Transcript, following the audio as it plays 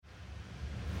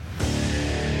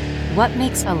What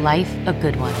makes a life a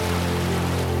good one?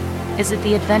 Is it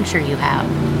the adventure you have?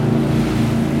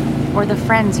 Or the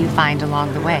friends you find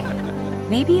along the way?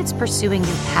 Maybe it's pursuing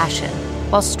your passion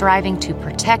while striving to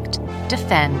protect,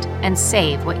 defend, and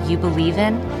save what you believe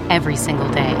in every single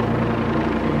day.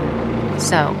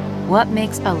 So, what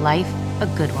makes a life a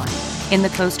good one? In the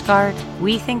Coast Guard,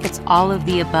 we think it's all of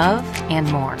the above and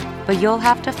more, but you'll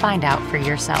have to find out for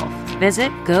yourself.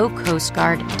 Visit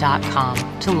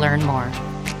gocoastguard.com to learn more.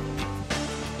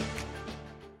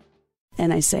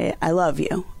 And I say, I love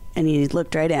you. And he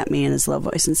looked right at me in his low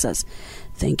voice and says,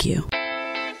 thank you.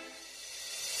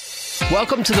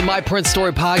 Welcome to the My Prince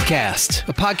Story Podcast,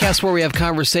 a podcast where we have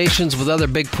conversations with other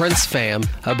big Prince fam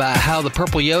about how the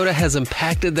Purple Yoda has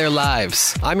impacted their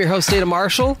lives. I'm your host, Dana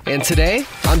Marshall, and today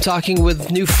I'm talking with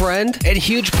new friend and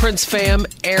huge Prince fam,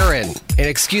 Aaron. And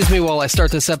excuse me while I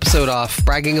start this episode off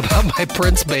bragging about my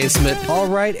Prince basement. All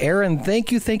right, Aaron,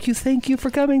 thank you for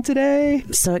coming today.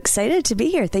 I'm so excited to be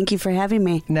here. Thank you for having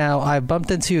me. Now, I bumped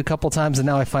into you a couple times, and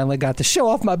now I finally got to show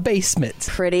off my basement.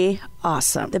 Pretty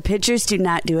awesome. The pictures do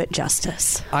not do it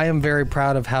justice. I am very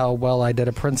proud of how well I did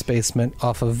a Prince basement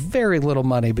off of very little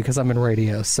money because I'm in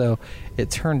radio, so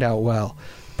it turned out well.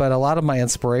 But a lot of my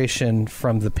inspiration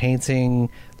from the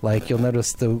painting, like you'll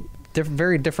notice the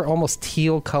very different, almost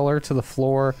teal color to the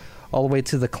floor, all the way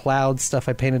to the cloud stuff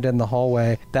I painted in the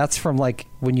hallway. That's from like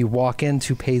when you walk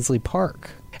into Paisley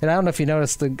Park. And I don't know if you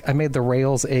noticed, I made the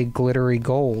rails a glittery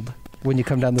gold when you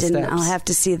come down the steps. I'll have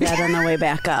to see that on the way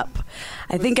back up.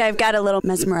 I think I've got a little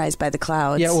mesmerized by the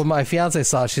clouds. Yeah, well, my fiance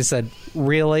saw it. She said,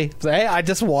 really? Hey, I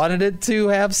just wanted it to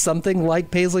have something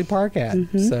like Paisley Park had.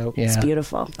 Mm-hmm. So, yeah. It's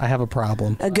beautiful. I have a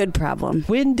problem. A good problem.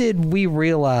 When did we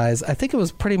realize, I think it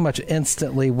was pretty much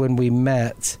instantly when we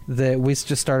met, that we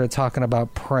just started talking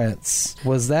about Prince.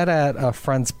 Was that at a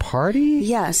friend's party?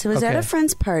 Yes, it was at a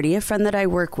friend's party, a friend that I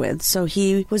work with. So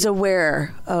he was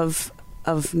aware of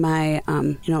my,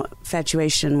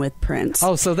 infatuation with Prince.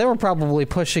 Oh, so they were probably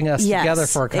pushing us together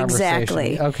for a conversation.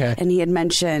 Exactly. Okay. And he had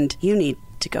mentioned, you need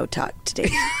to go talk to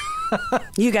Dave.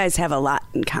 You guys have a lot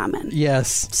in common.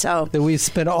 Yes. So that we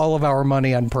spent all of our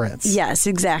money on Prince. Yes,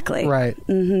 exactly. Right.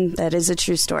 Mm-hmm. That is a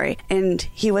true story. And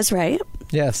he was right.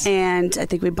 Yes. And I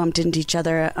think we bumped into each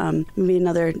other maybe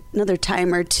another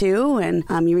time or two, and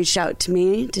you reached out to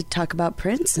me to talk about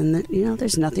Prince, and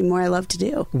there's nothing more I love to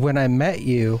do. When I met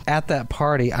you at that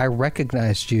party, I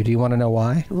recognized you. Do you want to know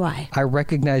why? Why? I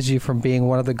recognized you from being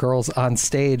one of the girls on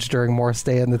stage during Morris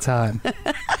Day and the Time.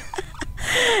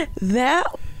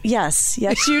 Yes,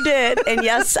 you did. And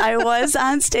yes, I was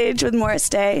on stage with Morris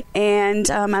Day. And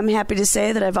I'm happy to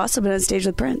say that I've also been on stage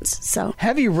with Prince. So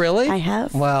have you really? I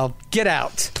have. Well, get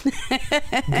out.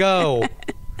 Go.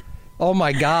 Oh,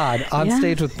 my God. On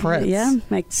stage with Prince. Yeah.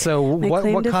 So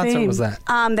what concert was that?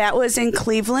 That was in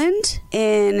Cleveland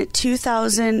in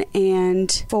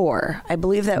 2004. I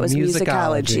believe that was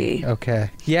Musicology. Okay.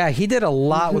 Yeah, he did a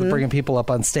lot with bringing people up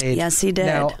on stage. Yes, he did.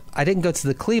 Now, I didn't go to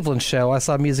the Cleveland show. I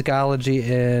saw Musicology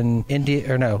in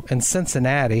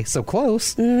Cincinnati. So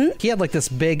close. Mm-hmm. He had like this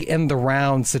big in the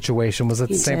round situation. Was it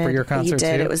the same for your concert too?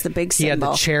 He did. It was the big symbol. He had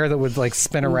the chair that would like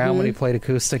spin around when he played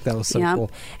acoustic. That was so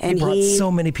cool. And he brought so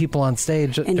many people on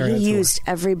stage. And he used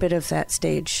every bit of that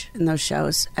stage in those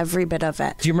shows. Every bit of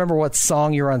it. Do you remember what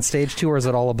song you were on stage to, or is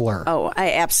it all a blur? Oh,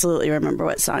 I absolutely remember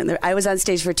what song. I was on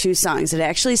stage for 2 songs. It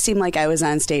actually seemed like I was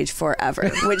on stage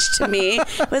forever, which to me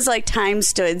was like time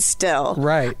stood still.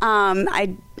 Right.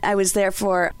 I was there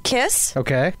for Kiss.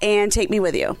 Okay. And Take Me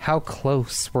With You. How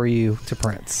close were you to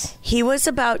Prince? He was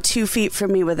about 2 feet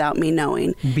from me without me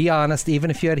knowing. Be honest,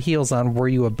 even if you had heels on, were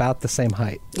you about the same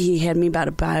height? He had me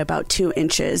about 2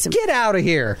 inches. Get out of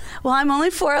here. Well, I'm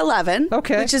only 4'11".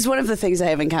 Okay. Which is one of the things I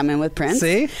have in common with Prince.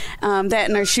 See? That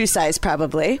and our shoe size,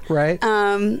 probably. Right.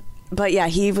 But yeah,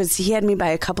 he had me by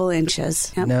a couple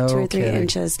inches. Yep, no 2 or 3 kidding.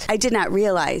 inches. I did not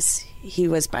realize he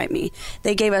was by me.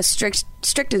 They gave us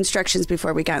strict instructions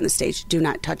before we got on the stage. Do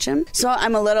not touch him. So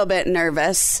I'm a little bit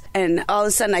nervous, and all of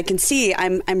a sudden I can see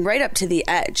I'm right up to the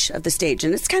edge of the stage,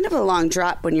 and it's kind of a long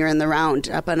drop when you're in the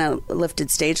round up on a lifted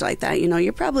stage like that.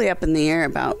 You're probably up in the air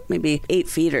about maybe 8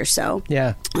 feet or so.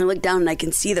 Yeah. I look down and I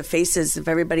can see the faces of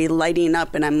everybody lighting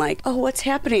up, and I'm like, oh, what's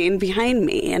happening behind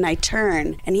me? And I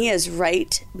turn, and he is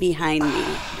right behind me,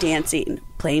 dancing,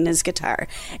 playing his guitar.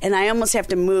 And I almost have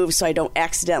to move so I don't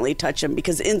accidentally touch him,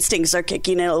 because instincts are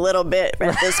kicking in a little bit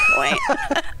at this point.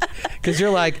 Because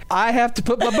you're like, I have to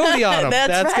put my booty on him.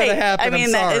 That's right. going to happen. I'm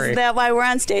sorry. Is that why we're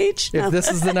on stage? If this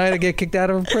is the night I get kicked out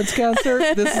of a Prince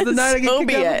concert, this is the night I get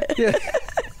kicked out. Yeah.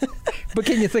 But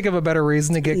can you think of a better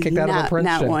reason to get kicked out of a Prince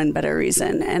show? Not one better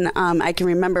reason. And I can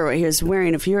remember what he was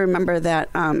wearing. If you remember that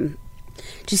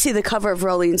Do you see the cover of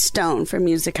Rolling Stone for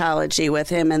Musicology with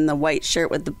him in the white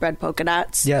shirt with the red polka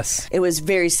dots? Yes. It was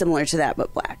very similar to that,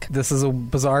 but black. This is a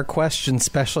bizarre question,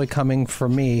 especially coming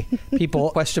from me.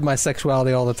 People question my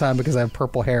sexuality all the time because I have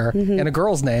purple hair and a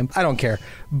girl's name. I don't care.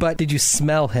 But did you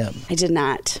smell him? I did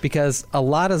not. Because a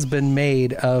lot has been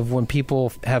made of when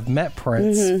people have met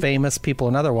Prince, famous people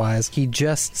and otherwise, he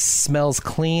just smells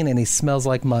clean and he smells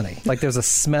like money. Like there's a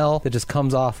smell that just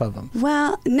comes off of him.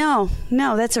 Well, no,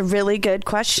 that's a really good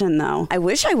question, though. I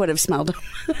wish I would have smelled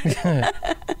him.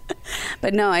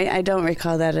 But no, I don't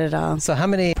recall that at all. So how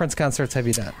many Prince concerts have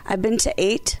you done? I've been to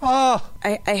 8. Oh!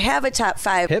 I have a top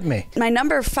 5. Hit me. My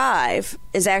number 5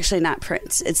 is actually not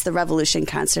Prince. It's the Revolution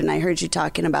concert, and I heard you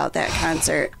talking about that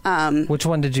concert. Which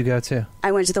one did you go to?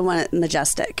 I went to the one at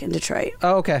Majestic in Detroit.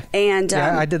 Oh, okay. And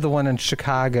yeah, I did the one in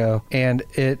Chicago, and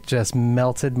it just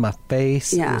melted my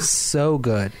face. Yeah. It was so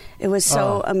good. It was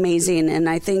so amazing, and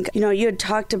I think, you had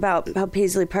talked about how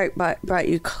Paisley Park brought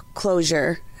you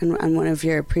closure on one of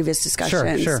your previous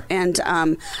discussions. Sure. And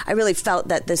I really felt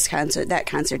that that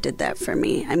concert did that for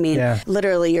me. I mean, Yeah.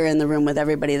 literally you're in the room with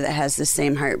everybody that has the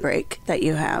same heartbreak that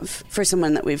you have for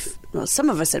someone that some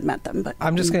of us had met them, but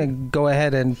I'm just going to go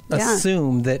ahead and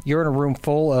assume that you're in a room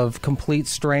full of complete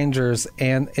strangers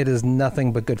and it is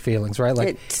nothing but good feelings, right?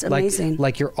 Like, it's amazing.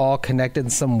 Like you're all connected in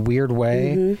some weird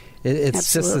way.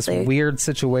 It's just this weird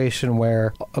situation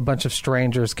where a bunch of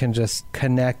strangers can just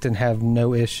connect and have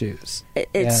no issues.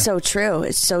 It's so true.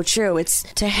 It's so true. It's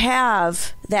to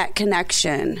have that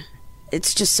connection.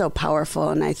 It's just so powerful,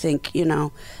 and I think,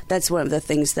 that's one of the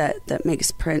things that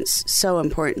makes Prince so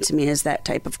important to me is that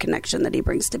type of connection that he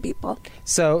brings to people.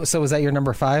 So was that your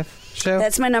number 5 show?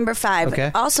 That's my number 5.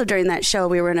 Okay. Also, during that show,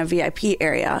 we were in a VIP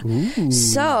area. Ooh.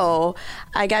 So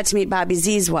I got to meet Bobby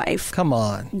Z's wife. Come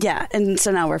on. Yeah, and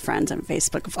so now we're friends on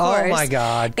Facebook, of course. Oh, my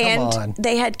God. Come on. And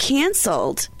they had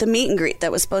canceled the meet and greet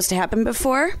that was supposed to happen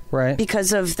before. Right.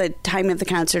 Because of the time of the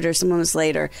concert or someone was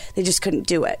later. They just couldn't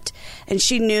do it. And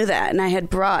she knew that, and I had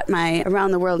brought my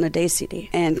Around the World in a Day CD,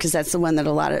 and because that's the one that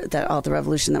all the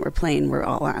Revolution that were playing were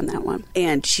all on that one.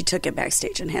 And she took it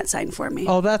backstage and had signed for me.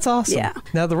 Oh, that's awesome. Yeah.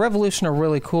 Now, the Revolution are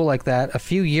really cool like that. A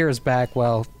few years back,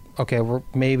 we're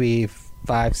maybe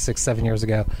 5, 6, 7 years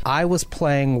ago, I was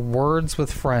playing Words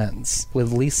with Friends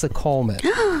with Lisa Coleman.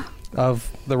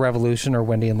 Of the Revolution, or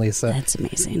Wendy and Lisa. That's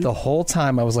amazing. The whole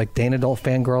time I was like, Dana, don't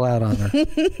fangirl out on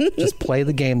her. Just play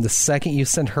the game. The second you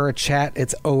send her a chat,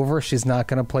 it's over. She's not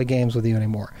going to play games with you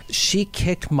anymore. She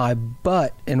kicked my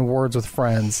butt in Words with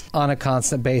Friends on a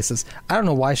constant basis. I don't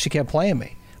know why she kept playing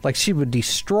me. Like, she would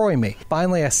destroy me.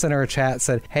 Finally, I sent her a chat,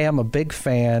 said, hey, I'm a big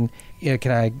fan.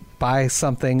 Can I buy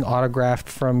something autographed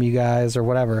from you guys or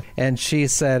whatever? And she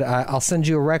said, I'll send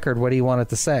you a record. What do you want it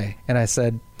to say? And I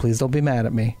said, please don't be mad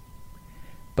at me,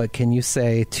 but can you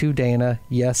say to Dana,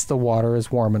 yes, the water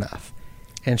is warm enough?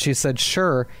 And she said,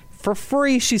 sure. For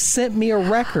free, she sent me a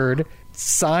record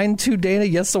signed to Dana,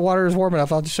 yes, the water is warm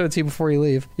enough. I'll just show it to you before you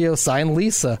leave. Signed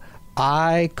Lisa.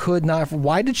 I could not.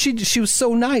 Why did she was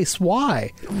so nice.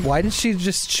 Why did she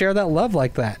just share that love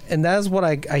like that? And that is what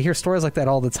I hear stories like that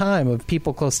all the time of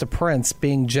people close to Prince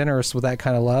being generous with that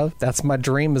kind of love. That's my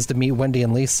dream, is to meet Wendy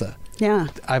and Lisa. Yeah.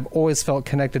 I've always felt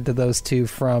connected to those two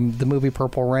from the movie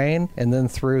Purple Rain and then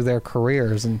through their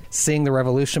careers, and seeing the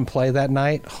Revolution play that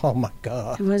night. Oh my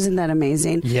God. Wasn't that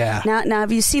amazing? Yeah. Now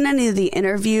have you seen any of the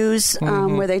interviews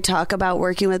where they talk about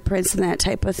working with Prince and that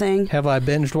type of thing? Have I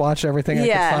binged watched everything I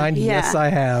could find? Yeah. Yes, I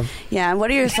have. Yeah. And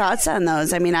what are your thoughts on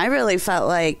those? I mean, I really felt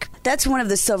like that's one of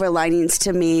the silver linings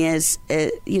to me is,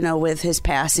 with his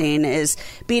passing, is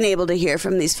being able to hear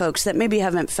from these folks that maybe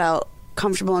haven't felt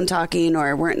comfortable in talking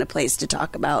or weren't in a place to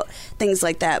talk about things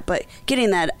like that, but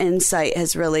getting that insight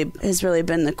has really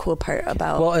been the cool part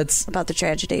about the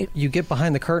tragedy. You get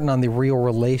behind the curtain on the real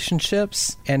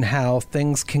relationships and how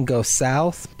things can go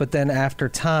south, but then after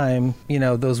time,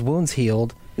 those wounds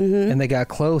healed. And they got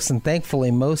close, and thankfully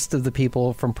most of the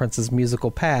people from Prince's musical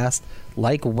past,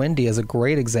 like Wendy is a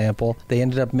great example, they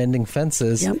ended up mending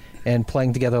fences and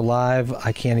playing together live.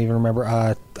 I can't even remember,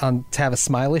 on Tavis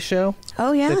Smiley show.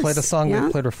 Oh, yes. They played a song, they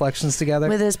played Reflections together.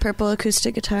 With his purple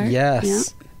acoustic guitar. Yes.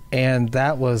 Yep. And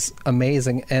that was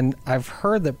amazing. And I've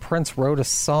heard that Prince wrote a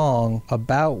song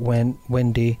about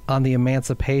Wendy on the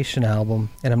Emancipation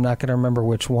album, and I'm not going to remember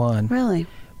which one. Really?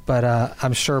 But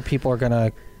I'm sure people are going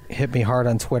to hit me hard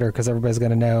on Twitter because everybody's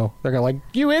going to know. They're going to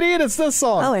like, you idiot, it's this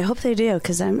song. Oh, I hope they do,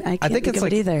 because I can't think it's of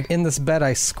like it either. In This Bed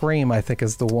I Scream, I think,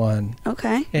 is the one.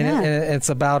 Okay. And it's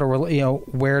about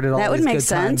where did all these good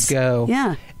times go?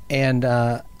 Yeah. And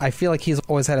I feel like he's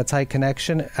always had a tight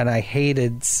connection, and I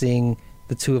hated seeing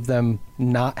the two of them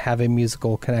not have a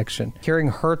musical connection. Hearing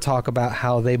her talk about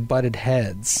how they butted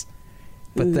heads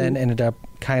but then ended up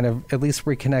kind of at least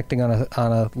reconnecting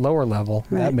on a lower level.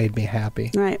 Right. That made me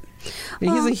happy. Right.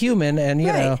 He's a human, and you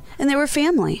know, and they were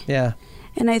family. yeah.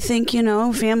 And I think,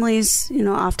 families,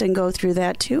 often go through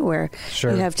that too, where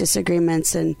Sure. you have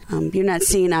disagreements and you're not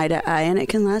seeing eye to eye, and it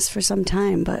can last for some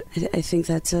time. But I think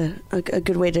that's a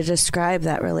good way to describe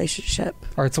that relationship.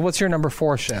 All right, so what's your number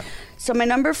 4 show? So my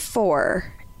number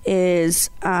 4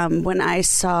 is when I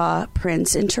saw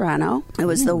Prince in Toronto. It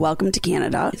was the Welcome to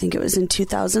Canada. I think it was in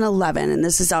 2011, and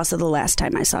this is also the last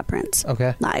time I saw Prince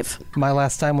Okay. live. My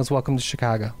last time was Welcome to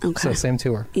Chicago. Okay. So same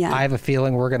tour. Yeah. I have a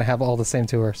feeling we're going to have all the same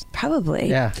tours. Probably.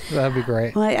 Yeah, that'd be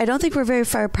great. Well, I don't think we're very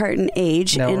far apart in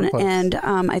age, No, we're close. and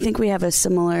I think we have a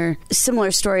similar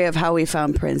story of how we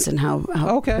found Prince and how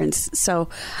Okay. Prince. So,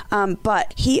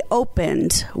 but he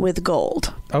opened with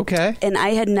Gold, Okay. and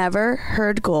I had never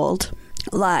heard Gold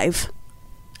live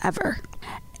ever,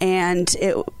 and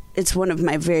it's one of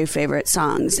my very favorite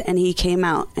songs. And he came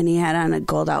out and he had on a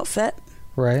gold outfit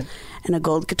Right. and a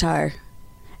gold guitar,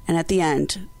 and at the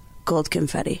end, gold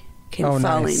confetti came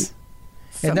falling. Nice.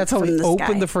 And that's how he the opened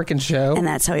sky. the freaking show? And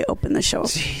that's how he opened the show.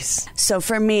 Jeez. So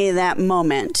for me, that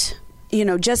moment,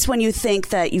 just when you think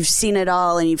that you've seen it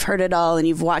all and you've heard it all and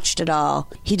you've watched it all,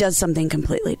 he does something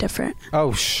completely different.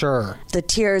 Oh, sure. The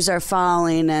tears are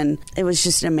falling, and it was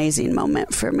just an amazing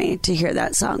moment for me to hear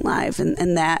that song live and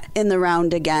that in the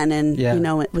round again, and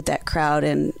with that crowd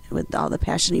and with all the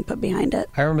passion he put behind it.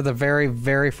 I remember the very,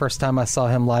 very first time I saw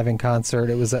him live in concert.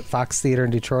 It was at Fox Theater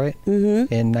in Detroit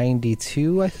in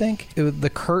 92, I think. The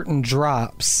curtain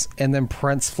drops, and then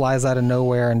Prince flies out of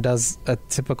nowhere and does a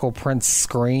typical Prince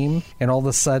scream. And all of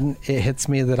a sudden, it hits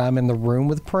me that I'm in the room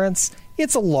with Prince.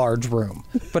 It's a large room,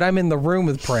 but I'm in the room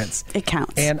with Prince. It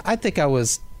counts. And I think I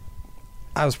was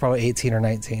probably 18 or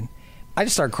 19. I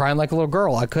just started crying like a little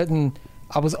girl.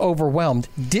 I was overwhelmed.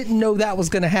 Didn't know that was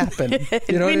going to happen.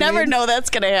 You know we never know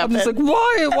that's going to happen. I'm just like,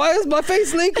 why is my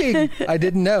face leaking? I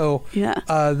didn't know. Yeah.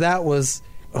 That was,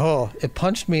 it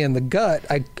punched me in the gut.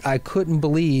 I couldn't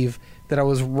believe that I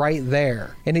was right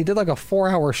there. And he did like a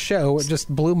 4-hour show. It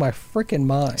just blew my freaking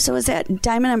mind. So was that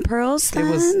Diamond and Pearls then?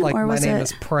 It was like or My was Name it...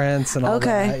 is Prince and all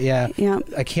Okay. that. Yeah. Yep.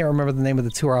 I can't remember the name of the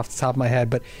tour off the top of my head,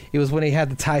 but it was when he had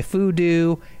the Thai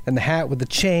Fudu and the hat with the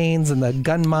chains and the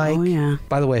gun mic. Oh, yeah.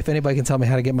 By the way, if anybody can tell me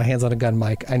how to get my hands on a gun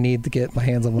mic, I need to get my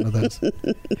hands on one of those.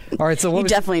 All right, so You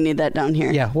definitely need that down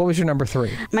here. Yeah, what was your number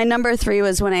 3? My number 3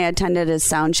 was when I attended his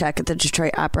sound check at the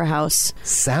Detroit Opera House.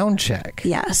 Sound check.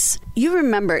 Yes. Do you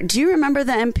remember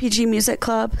the MPG Music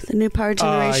Club, the New Power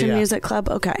Generation yeah. Music Club?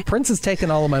 Okay. Prince has taken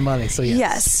all of my money, so yes.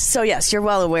 Yes. So, yes, you're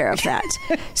well aware of that.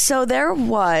 So there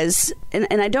was, and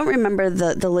I don't remember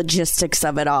the logistics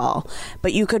of it all,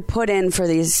 but you could put in for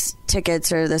these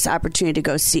tickets or this opportunity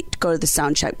to go to the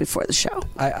sound check before the show.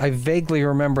 I vaguely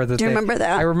remember that. Do you remember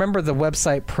that? I remember the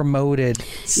website promoted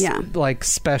like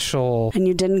special. And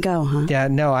you didn't go, huh? Yeah,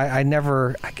 no, I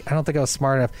never, I don't think I was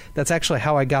smart enough. That's actually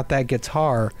how I got that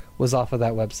guitar, was off of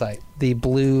that website. The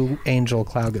Blue Angel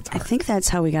cloud guitar. I think that's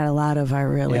how we got a lot of our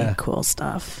really cool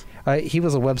stuff. He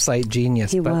was a website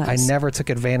genius, but was. I never took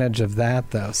advantage of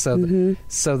that, though. So,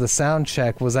 so the sound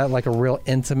check, was that like a real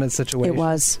intimate situation? It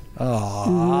was.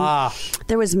 Oh.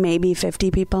 There was maybe 50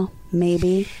 people,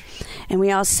 maybe. And we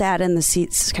all sat in the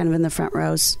seats kind of in the front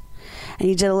rows. And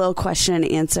you did a little question and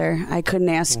answer. I couldn't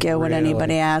ask you what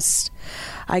anybody asked.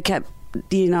 I kept,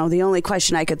 the only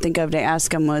question I could think of to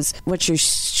ask him was, what's your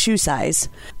shoe size?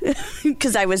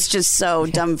 Because I was just so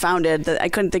dumbfounded that I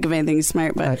couldn't think of anything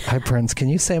smart. But Hi, Prince. Can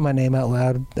you say my name out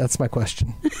loud? That's my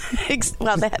question.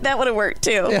 well, that would have worked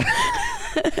too. Yeah.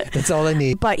 That's all I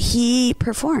need. But he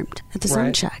performed at the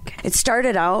sound check. It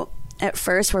started out, at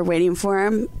first, we're waiting for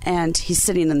him, and he's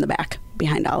sitting in the back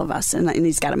behind all of us, and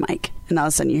he's got a mic, and all of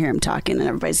a sudden you hear him talking and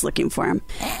everybody's looking for him.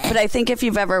 But I think if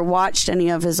you've ever watched any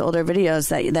of his older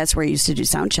videos, that's where he used to do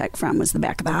sound check from, was the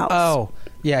back of the house. Oh,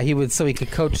 yeah, he would, so he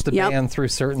could coach the band through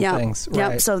certain things.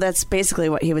 Right. Yep, so that's basically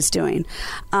what he was doing.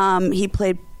 He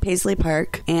played Paisley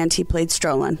Park, and he played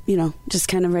Strollin', just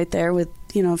kind of right there with,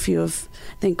 a few of,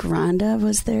 I think Rhonda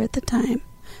was there at the time,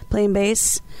 playing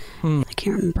bass. I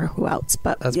can't remember who else,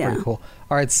 but that's pretty cool.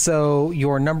 All right, so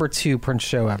your number 2 Prince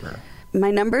show ever. My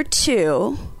number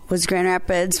 2 was Grand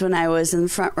Rapids when I was in the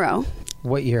front row.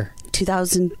 What year?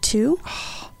 2002.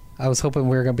 I was hoping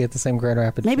we were going to be at the same Grand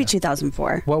Rapids Maybe show.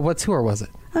 2004. What tour was it?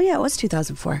 Oh yeah, it was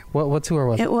 2004. What tour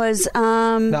was it? It was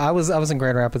No, I was in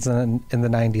Grand Rapids in the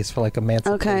 90s for like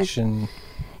Emancipation. Okay.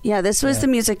 Yeah, this was the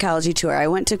musicology tour. I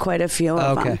went to quite a few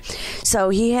of them. So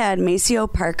he had Maceo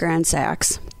Parker on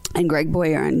sax and Greg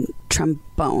Boyer on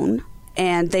trombone,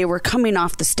 and they were coming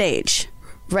off the stage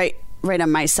right right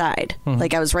on my side.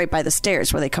 Like I was right by the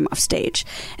stairs where they come off stage.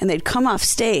 And they'd come off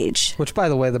stage. Which, by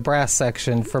the way, the brass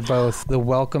section for both the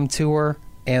Welcome Tour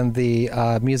and the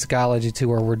Musicology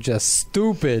Tour were just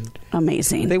stupid.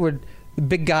 Amazing. They were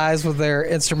big guys with their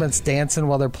instruments dancing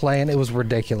while they're playing. It was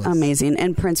ridiculous. Amazing.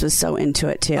 And Prince was so into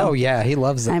it, too. Oh, yeah. He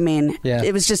loves it. I mean, yeah.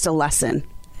 It was just a lesson.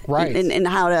 Right. In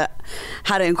how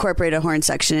to incorporate a horn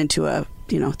section into a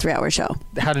 3-hour show.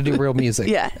 How to do real music.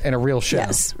 Yeah. In a real show.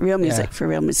 Yes, real music for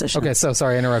real musicians. Okay, so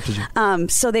sorry I interrupted you.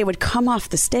 So they would come off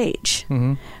the stage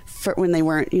for when they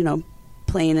weren't,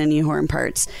 playing any horn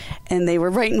parts, and they were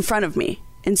right in front of me.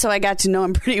 And so I got to know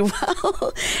him pretty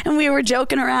well. And we were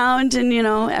joking around and,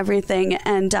 everything.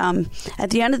 And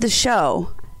at the end of the show,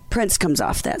 Prince comes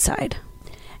off that side.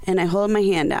 And I hold my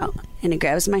hand out, and he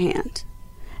grabs my hand.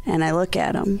 And I look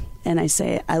at him, and I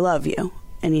say, I love you.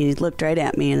 And he looked right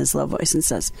at me in his low voice and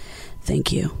says,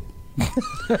 thank you.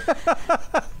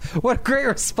 What a great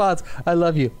response. I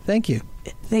love you. Thank you.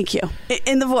 Thank you.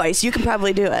 In the voice. You can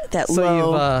probably do it. That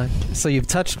low. So you've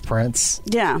touched Prince.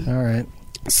 Yeah. All right.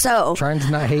 So Trying to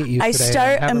not hate you today. I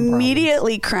start I'm having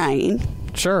immediately crying.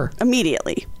 problems. Sure.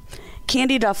 Immediately.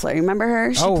 Candy Duffler, remember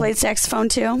her? She played saxophone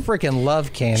too. Freaking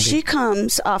love Candy. She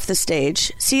comes off the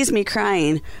stage, sees me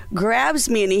crying, grabs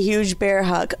me in a huge bear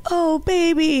hug. Oh,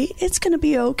 baby, it's going to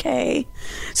be okay.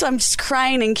 So I'm just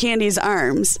crying in Candy's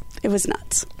arms. It was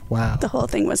nuts. Wow. The whole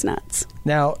thing was nuts.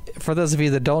 Now, for those of you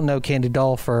that don't know Candy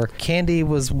Dulfer, Candy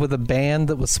was with a band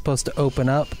that was supposed to open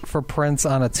up for Prince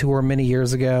on a tour many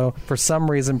years ago. For some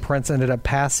reason, Prince ended up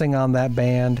passing on that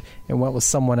band and went with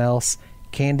someone else.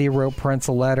 Candy wrote Prince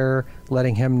a letter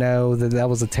letting him know that that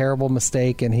was a terrible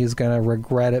mistake and he's going to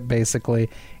regret it, basically,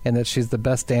 and that she's the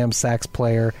best damn sax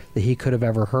player that he could have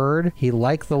ever heard. He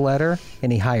liked the letter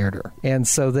and he hired her. And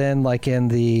so then, like in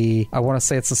the, I want to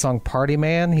say it's the song Party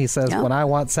Man, he says, when I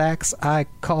want sax, I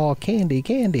call Candy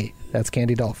Candy. That's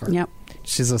Candy Dulfer. Yep.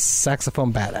 She's a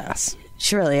saxophone badass.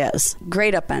 She really is.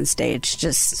 Great up on stage.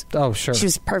 Just, oh, sure. She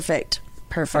was perfect.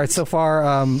 Perfect. All right, so far,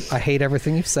 I hate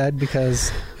everything you've said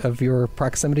because of your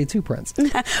proximity to Prince.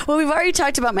 Well, we've already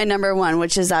talked about my number one,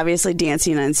 which is obviously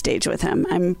dancing on stage with him.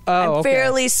 I'm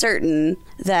fairly certain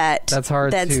that that's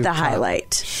the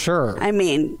highlight. Sure. I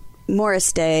mean,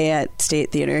 Morris Day at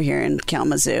State Theater here in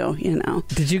Kalamazoo,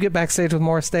 Did you get backstage with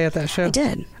Morris Day at that show? I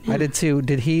did. Yeah. I did too.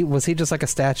 Was he just like a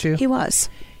statue? He was.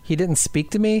 He didn't speak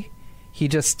to me. He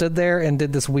just stood there and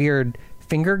did this weird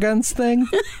finger guns thing.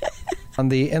 On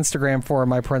the Instagram for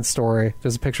my Prince story,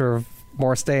 there's a picture of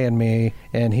Morris Day and me,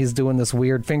 and he's doing this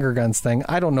weird finger guns thing.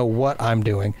 I don't know what I'm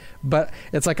doing, but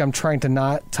it's like I'm trying to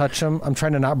not touch him. I'm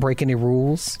trying to not break any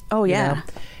rules. Oh, yeah.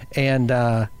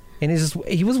 And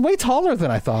he was way taller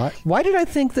than I thought. Why did I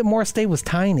think that Morris Day was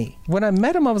tiny? When I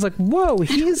met him, I was like, whoa,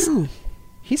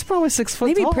 he's probably 6 foot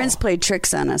Maybe tall. Prince played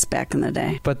tricks on us back in the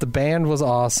day. But the band was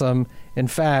awesome. In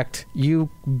fact, you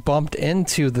bumped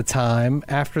into the time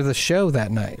after the show that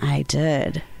night. I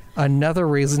did. Another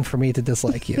reason for me to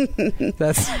dislike you.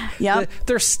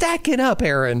 They're stacking up,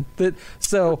 Aaron.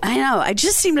 I know. I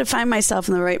just seem to find myself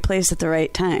in the right place at the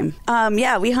right time.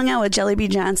 We hung out with Jelly B.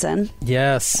 Johnson.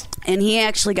 Yes. And he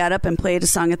actually got up and played a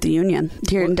song at the Union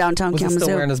here in downtown Kalamazoo. Was he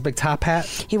still wearing his big top hat?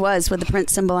 He was, with the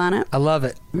Prince symbol on it. I love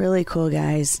it. Really cool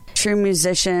guys. True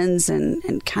musicians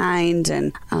and kind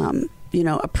and,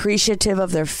 appreciative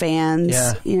of their fans.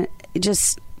 Yeah.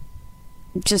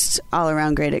 Just all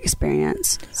around great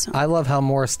experience. So. I love how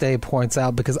Morris Day points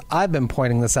out, because I've been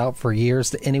pointing this out for years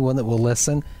to anyone that will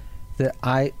listen, that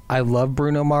I love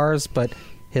Bruno Mars, but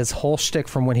his whole shtick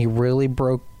from when he really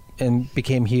broke and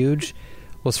became huge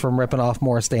was from ripping off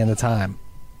Morris Day and the Time.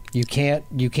 You can't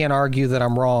argue that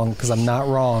I'm wrong, because I'm not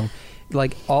wrong.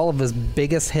 Like, all of his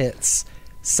biggest hits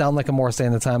sound like a Morris Day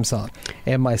and the Time song.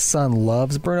 And my son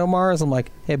loves Bruno Mars. I'm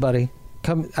like, hey, buddy,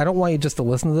 come. I don't want you just to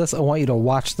listen to this. I want you to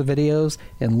watch the videos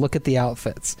and look at the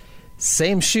outfits.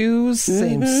 Same shoes,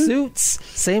 same suits,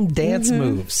 same dance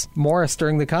moves. Morris,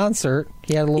 during the concert,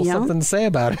 he had a little something to say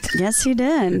about it. Yes, he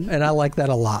did. And I like that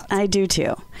a lot. I do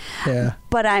too. Yeah.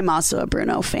 But I'm also a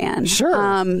Bruno fan. Sure.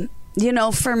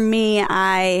 For me,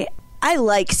 I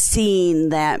like seeing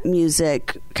that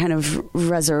music kind of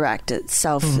resurrect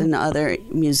itself in other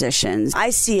musicians.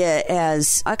 I see it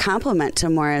as a compliment to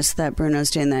Morris that Bruno's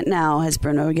doing that now. Has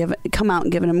Bruno come out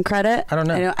and given him credit? I don't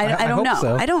know. I don't know.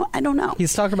 So. I don't know.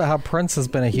 He's talked about how Prince has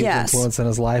been a huge influence in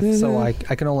his life, so I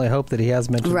can only hope that he has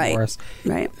mentioned Morris.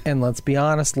 Right. And let's be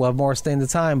honest, love Morris Day and the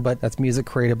Time, but that's music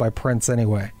created by Prince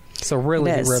anyway. So really,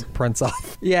 It he is. ripped Prince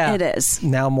off. Yeah. It is.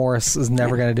 Now Morris is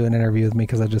never going to do an interview with me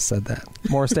because I just said that.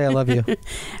 Morris Day, I love you.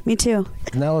 Me too.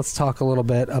 Now let's talk a little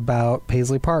bit about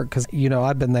Paisley Park because,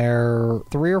 I've been there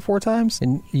 3 or 4 times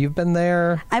and you've been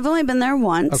there. I've only been there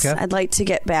once. Okay. I'd like to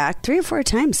get back 3 or 4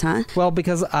 times, huh? Well,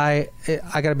 because I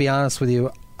got to be honest with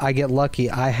you. I get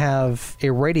lucky. I have a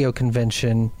radio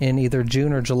convention in either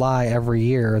June or July every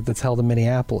year that's held in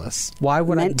Minneapolis. Why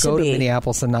would I go to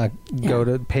Minneapolis and not go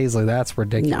to Paisley? That's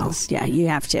ridiculous. No, yeah, you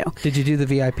have to. Did you do the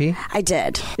VIP? I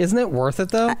did. Isn't it worth it,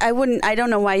 though? I wouldn't. I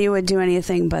don't know why you would do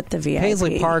anything but the VIP.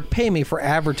 Paisley Park, pay me for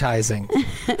advertising.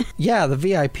 Yeah, the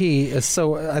VIP is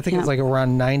so, I think it's like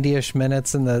around 90-ish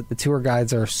minutes, and the tour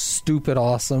guides are stupid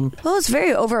awesome. Well, it's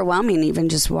very overwhelming even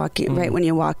just walking, right when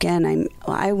you walk in.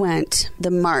 I went the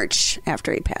March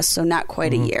after he passed, so not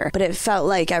quite a year, but it felt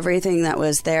like everything that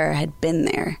was there had been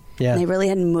there. Yeah. And they really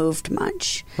hadn't moved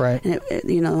much. Right.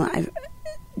 And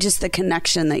just the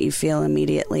connection that you feel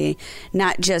immediately,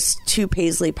 not just to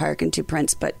Paisley Park and to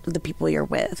Prince, but the people you're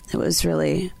with. It was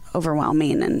really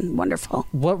overwhelming and wonderful.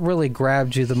 What really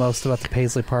grabbed you the most about the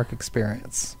Paisley Park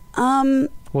experience?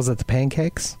 Was it the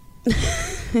pancakes?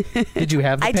 Did you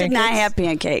have the pancakes? I did not have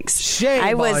pancakes. Shame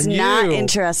I was on not you.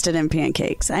 interested in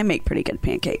pancakes. I make pretty good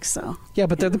pancakes, so. Yeah,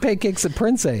 but they're the pancakes that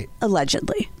Prince ate.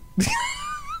 Allegedly.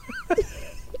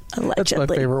 That's my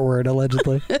favorite word,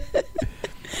 allegedly.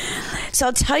 So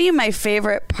I'll tell you my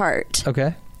favorite part.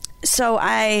 Okay. So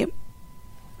I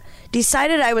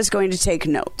decided I was going to take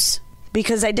notes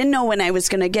because I didn't know when I was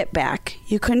going to get back.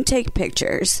 You couldn't take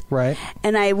pictures. Right.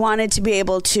 And I wanted to be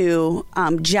able to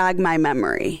jog my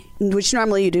memory, which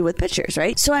normally you do with pictures,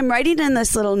 right? So I'm writing in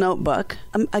this little notebook.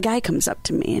 A guy comes up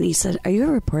to me and he said, "Are you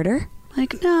a reporter?"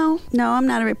 Like, no, I'm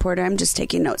not a reporter. I'm just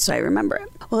taking notes so I remember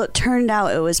it. Well, it turned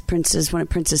out it was one of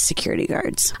Prince's security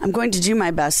guards. I'm going to do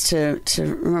my best to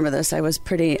remember this. I was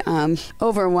pretty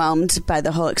overwhelmed by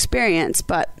the whole experience,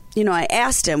 but I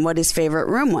asked him what his favorite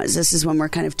room was. This is when we're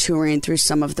kind of touring through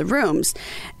some of the rooms.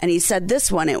 And he said this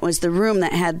one, it was the room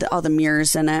that had all the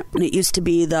mirrors in it. And it used to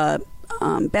be the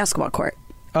basketball court.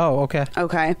 Oh, okay.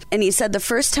 Okay. And he said the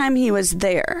first time he was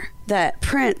there, that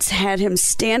Prince had him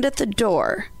stand at the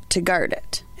door to guard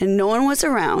it. And no one was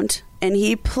around. And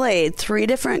he played 3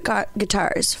 different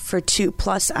guitars for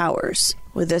 2+ hours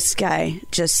with this guy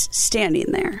just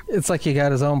standing there. It's like he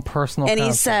got his own personal And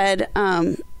concert.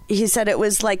 he said it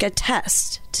was like a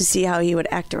test to see how he would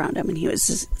act around him. And he was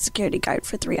a security guard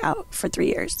for 3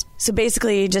 years. So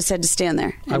basically he just had to stand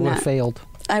there. I would have failed.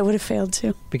 I would have failed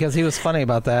too. Because he was funny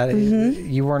about that.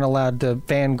 You weren't allowed to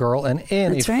fangirl and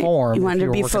in That's a right. form. You wanted if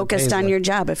to be were working at focused on Paisley. your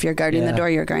job. If you're guarding the door,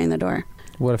 you're guarding the door.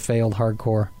 Would have failed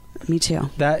hardcore. Me too.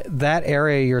 That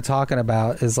area you're talking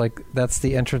about is that's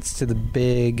the entrance to the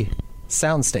big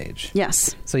sound stage.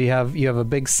 Yes. So you have a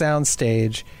big sound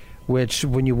stage, which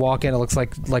when you walk in, it looks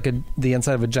like the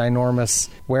inside of a ginormous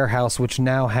warehouse, which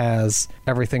now has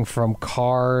everything from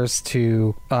cars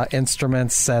to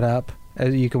instruments set up.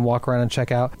 You can walk around and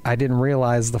check out. I didn't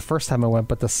realize the first time I went,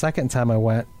 but the second time I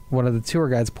went, one of the tour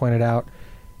guides pointed out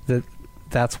that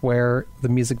that's where the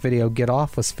music video "Get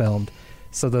Off" was filmed.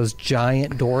 So those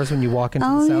giant doors when you walk into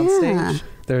the sound stage,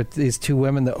 there are these 2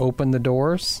 women that open the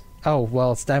doors. Oh,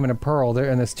 well, it's Diamond and Pearl.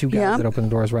 And there's 2 guys that open the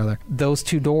doors, rather. Those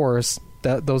 2 doors,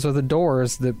 those are the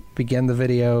doors that begin the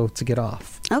video to Get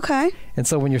Off. Okay. And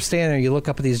so when you're standing there, you look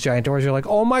up at these giant doors, you're like,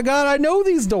 oh my God, I know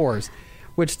these doors.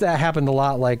 Which that happened a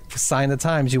lot, like Sign of the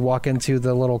Times. You walk into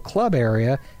the little club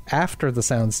area after the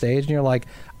sound stage, and you're like,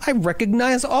 I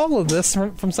recognize all of this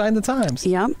from Sign of the Times.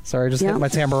 Yep. Sorry, I just hit my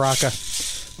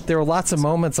tambaraca. There were lots of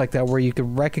moments like that where you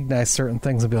could recognize certain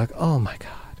things and be like, oh my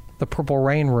God, the Purple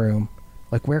Rain room.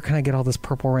 Like, where can I get all this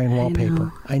Purple Rain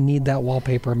wallpaper? I need that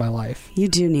wallpaper in my life. You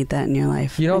do need that in your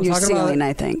life. You know on what your I'm talking ceiling, about?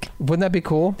 I think. Wouldn't that be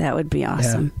cool? That would be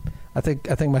awesome. Yeah. I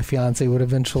think my fiance would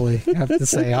eventually have to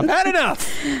say, I've had enough.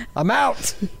 I'm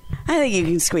out. I think you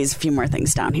can squeeze a few more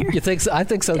things down here. You think so? I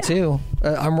think so too.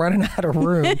 I'm running out of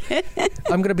room.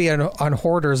 I'm going to be on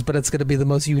Hoarders, but it's going to be the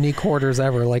most unique Hoarders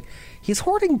ever. Like, he's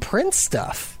hoarding Prince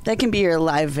stuff. That can be your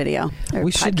live video. Or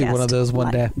We should do one of those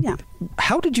one day. Yeah.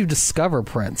 How did you discover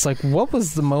Prince? Like, what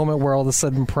was the moment where all of a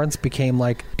sudden Prince became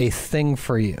like a thing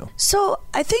for you? So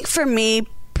I think for me,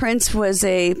 Prince was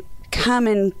a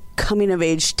common coming of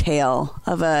age tale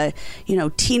of a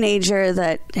teenager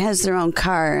that has their own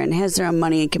car and has their own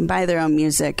money and can buy their own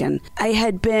music. And I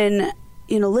had been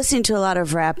listening to a lot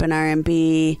of rap and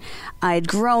R&B. I'd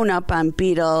grown up on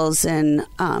Beatles and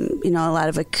a lot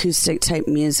of acoustic type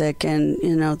music and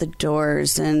the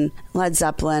Doors and Led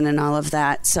Zeppelin and all of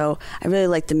that. So I really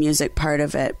liked the music part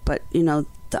of it, but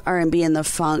the R&B and the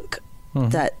funk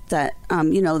that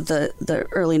the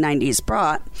early 90s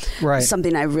brought. Right.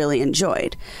 Something I really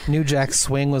enjoyed. New Jack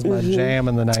Swing was my jam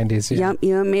in the 90s. Yeah. Yep,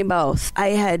 you and me both. I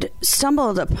had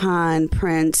stumbled upon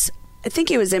Prince. I think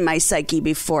he was in my psyche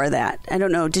before that. I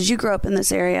don't know. Did you grow up in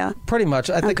this area? Pretty much.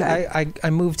 I think Okay. I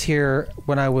moved here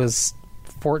when I was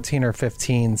 14 or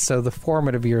 15, so the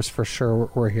formative years for sure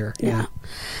were here. Yeah.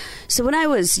 So when I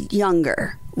was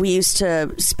younger, we used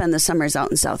to spend the summers out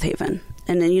in South Haven.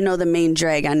 And then the main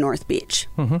drag on North Beach.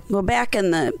 Mm-hmm. Well, back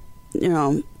in the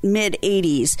mid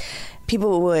 80s,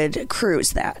 people would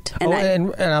cruise that.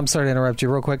 And I'm sorry to interrupt you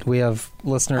real quick. We have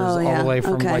listeners all the way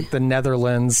from like the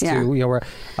Netherlands to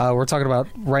we're talking about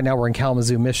right now. We're in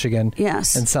Kalamazoo, Michigan.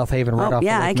 Yes, and South Haven, right off.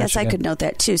 Yeah, of Lake I guess Michigan. I could note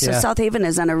that too. So South Haven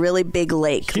is on a really big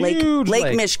lake, Huge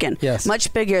Lake Michigan. Yes,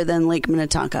 much bigger than Lake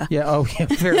Minnetonka. Yeah. Oh, yeah,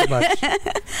 very much.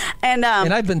 and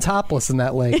I've been topless in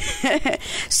that lake.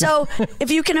 So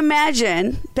if you can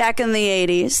imagine back in the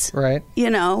 80s, right?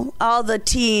 All the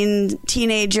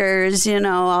teenagers,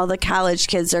 all the college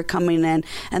kids are coming in,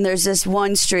 and there's this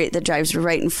one street that drives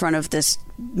right in front of this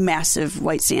massive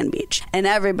white sand beach, and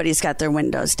everybody's got their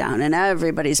windows down and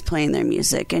everybody's playing their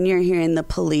music, and you're hearing the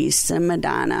Police and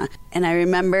Madonna. And I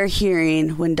remember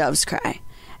hearing When Doves Cry.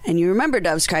 And you remember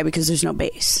Doves Cry because there's no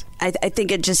bass. I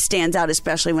think it just stands out,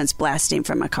 especially when it's blasting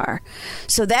from a car.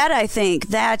 So that, I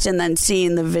think, and then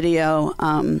seeing the video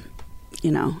on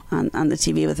the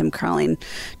TV with him crawling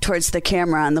towards the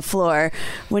camera on the floor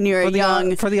when you're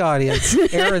young. For the audience,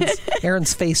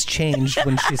 Erin's face changed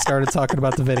when she started talking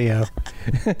about the video.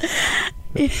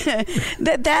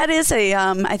 That is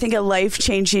I think a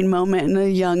life-changing moment in a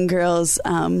young girl's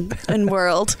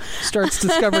world. Starts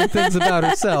discovering things about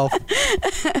herself.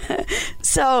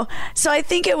 So I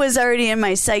think it was already in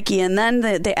my psyche, and then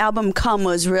the album Come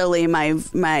was really my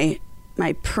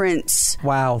Prince.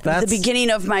 Wow, that's the beginning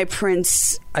of my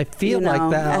Prince. I feel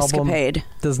like that escapade.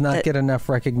 Album does not get enough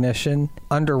recognition.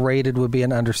 Underrated would be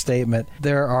an understatement.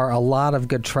 There are a lot of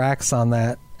good tracks on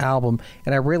that album,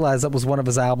 and I realized that was one of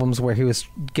his albums where he was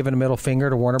giving a middle finger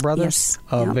to Warner Brothers.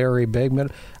 Yes. Very big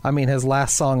middle. I mean, his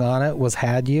last song on it was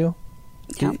Had You.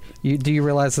 Yep. Do you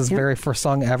realize his very first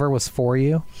song ever was For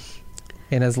You,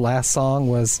 and his last song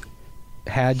was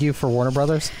Had You for Warner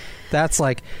Brothers? That's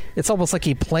like, it's almost like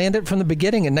he planned it from the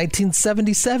beginning in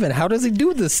 1977. How does he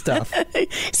do this stuff?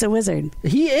 He's a wizard.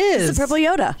 He is. He's the Purple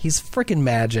Yoda. He's freaking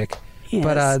magic. Yes.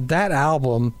 But that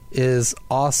album is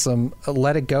awesome.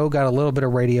 Let It Go got a little bit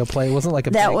of radio play. It wasn't like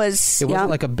it wasn't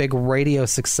like a big radio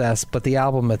success, but the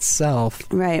album itself.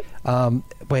 Right.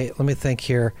 Wait, let me think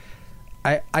here.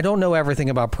 I don't know everything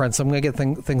about Prince. I'm going to get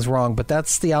things wrong, but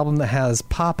that's the album that has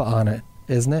Papa on it,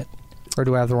 isn't it? Or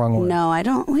do I have the wrong one? No, I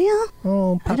don't.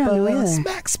 Well, Papa, I don't know either.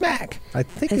 Smack. I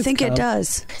think it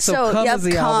does. So Come is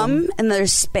the album. And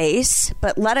there's Space,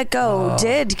 but Let It Go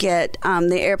did get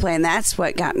the airplay, and that's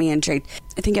what got me intrigued.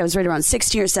 I think I was right around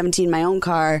 16 or 17, my own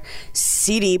car,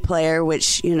 CD player,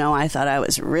 which, I thought I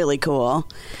was really cool.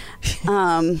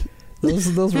 Those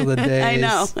were the days. I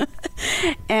know.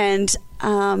 And,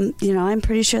 I'm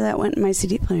pretty sure that went in my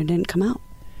CD player, didn't come out.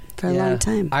 For a long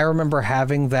time. I remember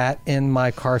having that in my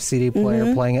car CD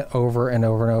player, playing it over and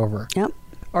over and over. Yep.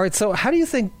 All right, so how do you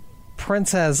think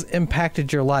Prince has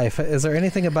impacted your life? Is there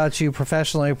anything about you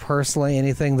professionally, personally,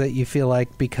 anything that you feel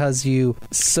like because you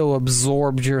so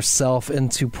absorbed yourself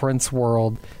into Prince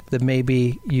world that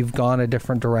maybe you've gone a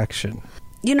different direction?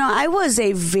 I was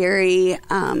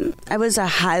I was a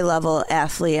high-level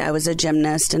athlete. I was a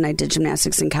gymnast, and I did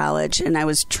gymnastics in college, and I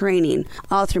was training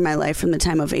all through my life from the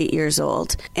time of 8 years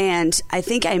old. And I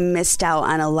think I missed out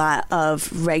on a lot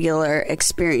of regular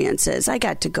experiences. I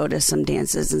got to go to some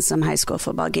dances and some high school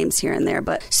football games here and there.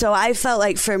 But so I felt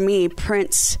like for me,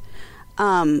 Prince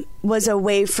was a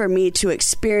way for me to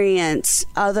experience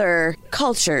other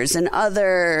cultures and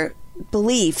other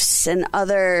beliefs and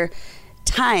other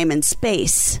time and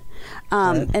space,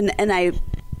 and I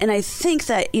think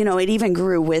that it even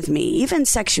grew with me. Even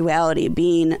sexuality,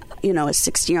 being a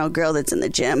 16-year-old girl that's in the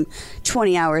gym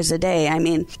 20 hours a day. I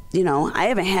mean, I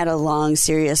haven't had a long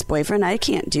serious boyfriend. I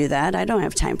can't do that. I don't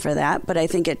have time for that. But I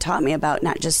think it taught me about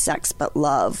not just sex but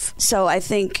love. So I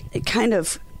think it kind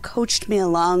of coached me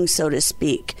along, so to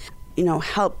speak.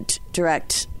 Helped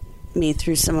direct me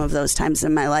through some of those times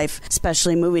in my life,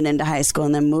 especially moving into high school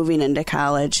and then moving into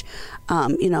college.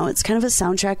 It's kind of a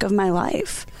soundtrack of my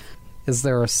life. is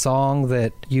there a song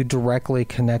that you directly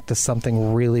connect to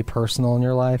something really personal in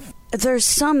your life? There's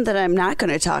some that I'm not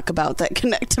going to talk about that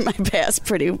connect to my past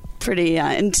pretty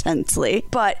intensely,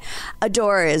 but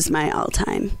 "Adore" is my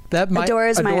all-time. "Adore"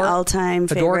 is my all-time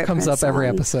favorite. "Adore" comes Prince up every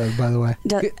song. episode, by the way.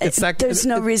 There's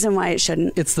no reason why it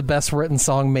shouldn't. It's the best written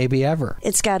song maybe ever.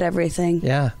 It's got everything.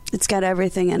 Yeah. It's got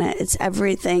everything in it. It's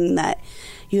everything that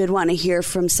you would want to hear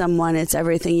from someone. It's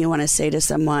everything you want to say to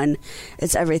someone.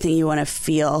 It's everything you want to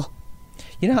feel.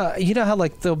 You know how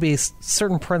like there'll be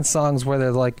certain Prince songs where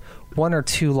they're like one or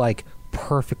two like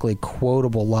perfectly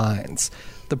quotable lines.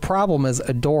 The problem is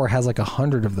 "Adore" has like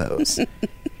 100 of those.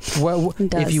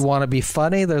 If you want to be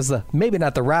funny, there's maybe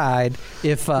not the ride.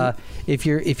 If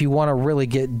you want to really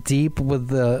get deep with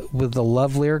the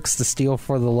love lyrics, to steal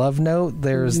for the love note,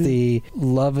 there's the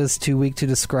 "Love is too weak to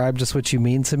describe just what you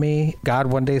mean to me." "God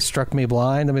one day struck me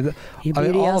blind." "Your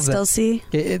beauty all I'll of still see."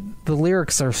 The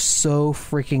lyrics are so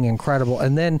freaking incredible,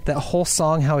 and then that whole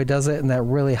song, how he does it in that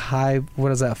really high,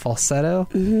 what is that, falsetto?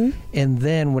 And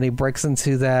then when he breaks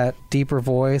into that deeper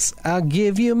voice, "I'll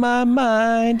give you my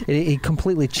mind," he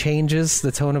completely changes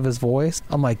the tone of his voice.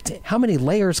 I'm like, how many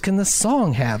layers can this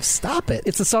song have? Stop it.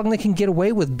 It's a song that can get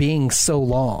away with being so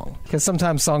long, because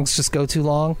sometimes songs just go too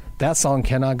long. That song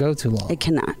cannot go too long. It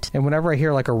cannot. And whenever I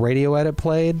hear like a radio edit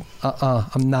played,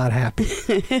 I'm not happy.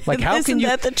 Like, how Isn't can you?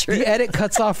 that the truth? The edit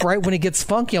cuts off right when it gets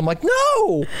funky. I'm like,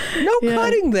 no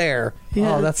cutting there.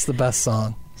 Yeah. Oh, that's the best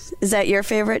song. Is that your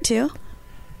favorite too?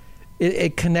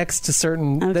 It connects to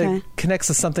certain. Okay. It connects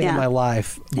to something in Yeah. my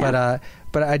life. Yeah.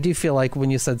 But I do feel like when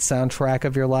you said soundtrack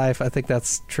of your life, I think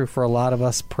that's true for a lot of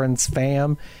us Prince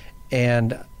fam.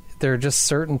 And there are just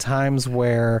certain times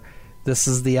where this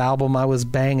is the album I was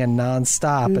banging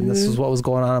nonstop, and this is what was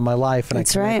going on in my life, and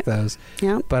That's I connect right. those.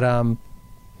 Yeah. But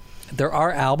there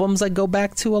are albums I go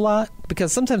back to a lot,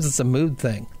 because sometimes it's a mood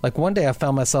thing. Like one day I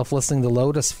found myself listening to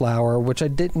Lotus Flower, which I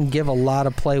didn't give a lot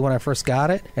of play when I first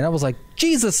got it, and I was like,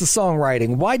 Jesus, the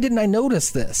songwriting, why didn't I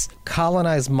notice this?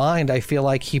 Colonized Mind, I feel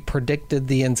like he predicted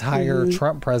the entire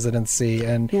Trump presidency,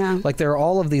 and like there are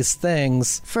all of these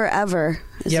things. Forever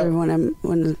is Yeah. the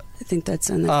one I think that's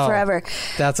on there. Oh, Forever.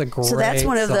 That's a great So that's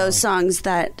one of song. those songs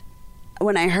that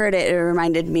when I heard it, it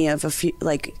reminded me of a few,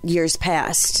 like, years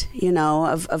past,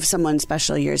 of someone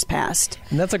special years past.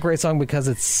 And that's a great song because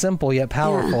it's simple yet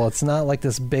powerful. Yeah. It's not like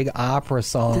this big opera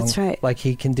song. That's right. Like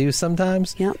he can do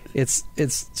sometimes. Yep. It's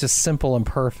just simple and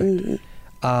perfect.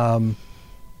 From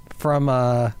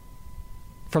the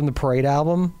Parade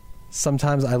album,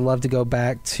 sometimes I love to go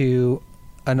back to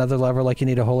Another Lover Like You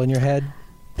Need a Hole in Your Head.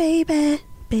 Baby.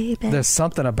 There's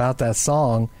something about that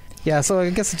song. Yeah, so I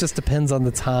guess it just depends on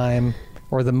the time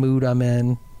or the mood I'm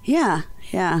in. Yeah.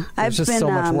 There's just so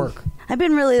much work. I've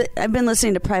been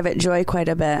listening to Private Joy quite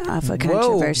a bit off of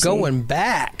Controversy. Whoa, going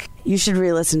back. You should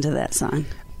re-listen to that song.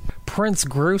 Prince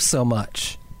grew so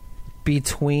much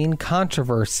between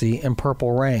Controversy and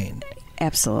Purple Rain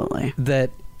Absolutely.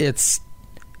 that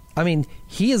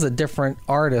he is a different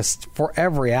artist for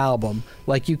every album.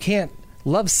 Like, you can't.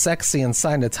 Love Sexy and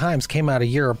Sign of Times came out a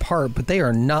year apart, but they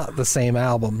are not the same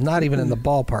album, not even in the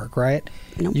ballpark, right?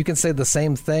 Nope. You can say the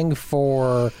same thing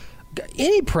for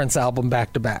any Prince album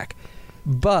back to back.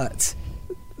 But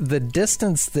the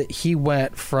distance that he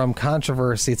went from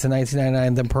Controversy to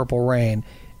 1999, then Purple Rain,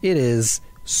 it is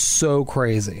so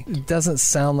crazy. It doesn't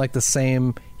sound like the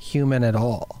same human at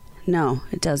all. No,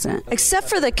 it doesn't. Except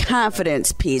for the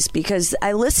confidence piece, because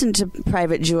I listened to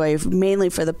Private Joy mainly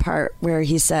for the part where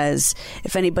he says,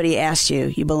 if anybody asks you,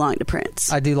 you belong to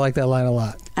Prince. I do like that line a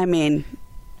lot. I mean...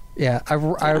 Yeah,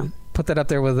 I put that up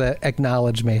there with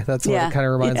Acknowledge Me. That's what it kind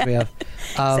of reminds me of.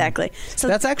 Exactly. So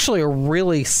that's actually a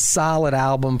really solid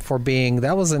album for being...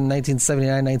 That was in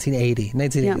 1979,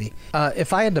 1980.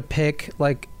 If I had to pick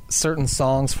like certain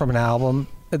songs from an album...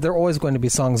 They're always going to be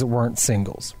songs that weren't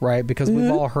singles, right? Because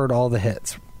we've all heard all the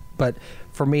hits. But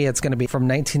for me, it's going to be from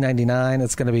 1999.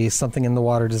 It's going to be Something in the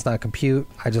Water Does Not Compute.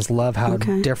 I just love how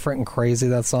different and crazy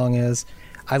that song is.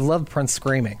 I love Prince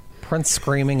screaming. Prince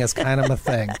screaming is kind of a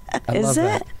thing. I love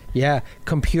that. Yeah,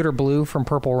 Computer Blue from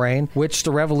Purple Rain, which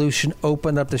The Revolution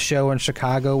opened up the show in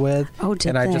Chicago with. Oh, did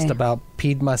and I they? just about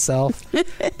peed myself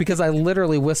because I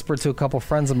literally whispered to a couple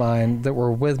friends of mine that were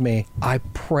with me, I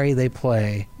pray they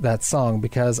play that song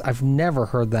because I've never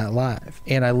heard that live.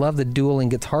 And I love the dueling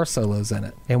guitar solos in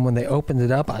it. And when they opened it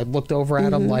up, I looked over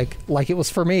at them like it was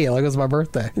for me, like it was my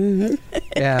birthday.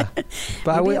 Yeah.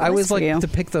 But Maybe it I was always for like you. to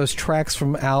pick those tracks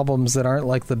from albums that aren't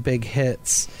like the big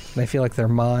hits. And I feel like they're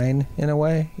mine in a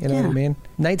way. You know what I Yeah. mean?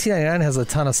 1999 has a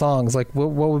ton of songs. Like, what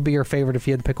would be your favorite if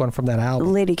you had to pick one from that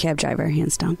album? Lady Cab Driver,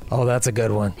 hands down. Oh, that's a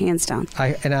good one. Hands down.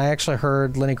 I actually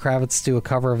heard Lenny Kravitz do a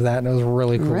cover of that, and it was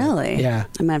really cool. Really? Yeah.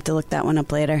 I'm going to have to look that one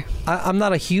up later. I'm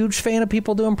not a huge fan of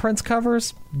people doing Prince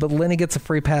covers, but Lenny gets a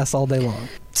free pass all day long.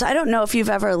 So I don't know if you've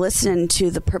ever listened to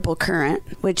the Purple Current,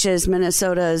 which is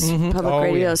Minnesota's public Oh,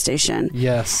 radio yeah. station.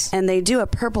 Yes. And they do a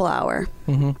Purple Hour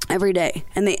every day.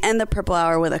 And they end the Purple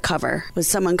Hour with a cover, with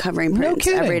someone covering No Prince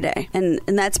kidding. every day. And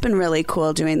that's been really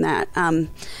cool doing that.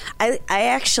 I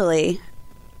actually...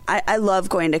 I love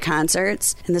going to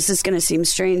concerts, and this is going to seem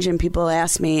strange, and people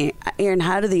ask me, Aaron,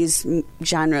 how do these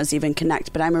genres even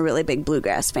connect? But I'm a really big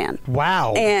bluegrass fan.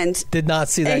 Wow. And did not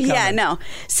see that coming. yeah, no.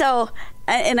 So,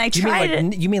 and I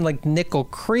tried You mean like Nickel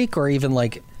Creek, or even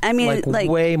like... I mean, like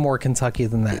way more Kentucky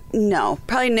than that. No,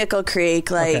 probably Nickel Creek.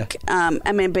 Like,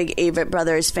 I'm a big Avett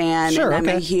Brothers fan, Sure, and I'm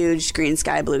okay. a huge Green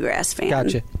Sky Bluegrass fan.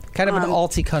 Gotcha. Kind of an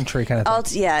alty country kind of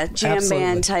thing. Yeah, jam Absolutely.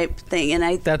 band type thing,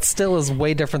 and That still is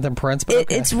way different than Prince, but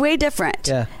okay. it's way different.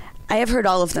 Yeah. I have heard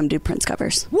all of them do Prince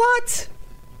covers. What?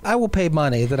 I will pay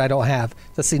money that I don't have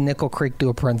to see Nickel Creek do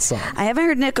a Prince song. I haven't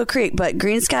heard Nickel Creek, but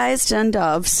Green Sky's done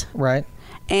Doves, Right?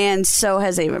 and so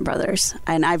has Avett Brothers,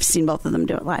 and I've seen both of them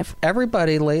do it live.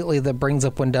 Everybody lately that brings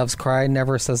up When Doves Cry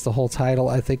never says the whole title.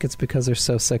 I think it's because they're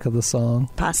so sick of the song.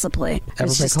 Possibly. It's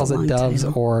Everybody just a calls it long Doves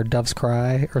title. or Doves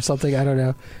Cry or something. I don't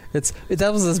know.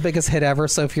 That was his biggest hit ever.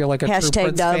 So if you're like a true Hashtag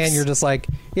Prince Doves. fan, you're just like,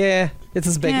 yeah, it's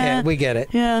his big Yeah. hit. We get it.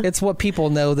 Yeah. It's what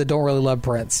people know that don't really love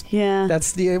Prince. Yeah.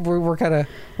 That's the we're kind of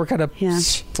Yeah.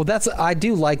 Well, I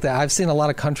do like that. I've seen a lot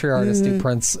of country artists do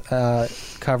Prince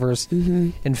covers.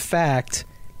 In fact,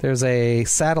 there's a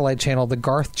satellite channel, the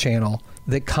Garth Channel,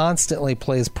 that constantly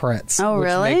plays Prince. Oh, which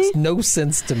really? Makes no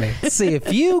sense to me. See,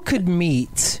 if you could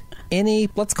meet any,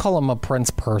 let's call him a Prince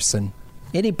person,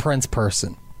 any Prince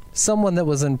person, someone that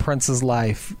was in Prince's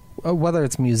life, whether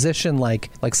it's musician like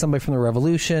somebody from the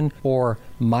Revolution or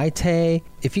Maite,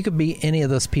 if you could be any of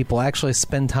those people, actually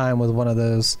spend time with one of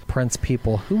those Prince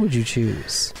people, who would you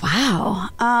choose? Wow.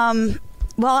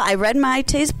 Well, I read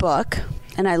Maite's book,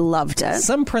 and I loved it.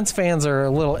 Some Prince fans are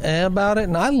a little about it,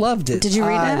 and I loved it. Did you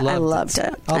read it? I loved loved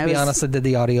it. I'll be honest, I did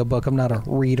the audiobook. I'm not a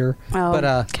reader. Oh, but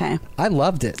okay. I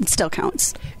loved it. It still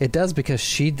counts. It does because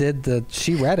she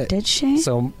read it. Did she?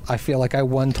 So I feel like I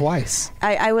won twice.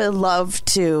 I would love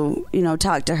to,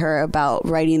 talk to her about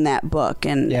writing that book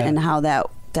and how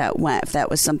that went, if that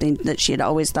was something that she had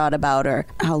always thought about, or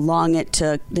how long it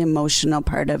took, the emotional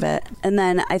part of it. And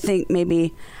then I think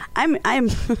maybe I'm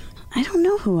I don't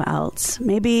know who else.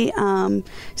 Maybe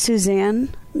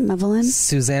Suzanne Melvoin.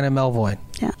 Susanna Melvoin.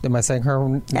 Yeah. Am I saying her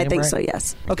name I think right? so,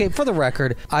 yes. Okay, for the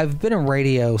record, I've been in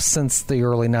radio since the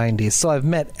early 90s, so I've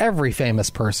met every famous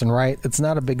person, right? It's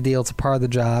not a big deal. It's a part of the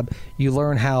job. You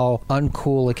learn how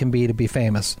uncool it can be to be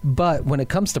famous. But when it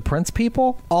comes to Prince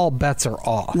people, all bets are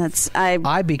off. I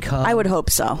would hope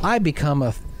so. I become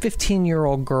a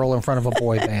 15-year-old girl in front of a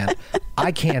boy band.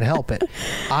 I can't help it.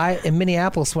 In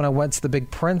Minneapolis, when I went to the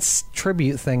big Prince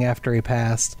tribute thing after he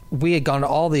passed, we had gone to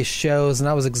all these shows, and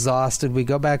I was exhausted. We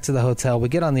go back to the hotel. We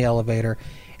get on the elevator,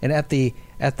 and at the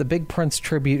big Prince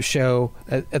tribute show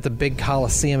at the big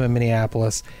Coliseum in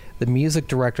Minneapolis, the music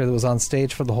director that was on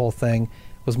stage for the whole thing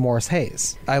was Morris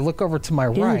Hayes. I look over to my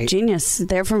right. Genius.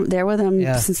 They're with him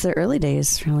since the early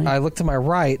days, really. I look to my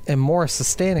right, and Morris is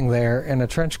standing there in a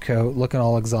trench coat, looking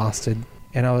all exhausted.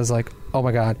 And I was like, oh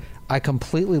my God, I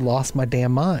completely lost my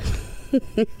damn mind.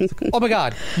 Like, oh my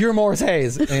God, you're Morris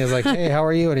Hayes. And he was like, hey, how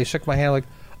are you? And he shook my hand like,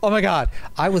 oh my God,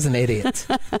 I was an idiot.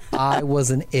 I was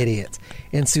an idiot.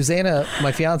 And Susanna,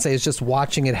 my fiance, is just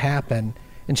watching it happen.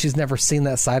 And she's never seen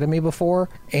that side of me before.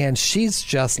 And she's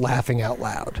just laughing out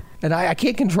loud. And I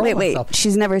can't control myself. Wait,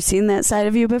 she's never seen that side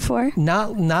of you before?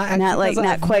 Not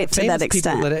quite to that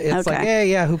extent. It's like,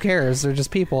 yeah, who cares? They're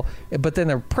just people. But then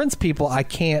they're Prince people. I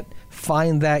can't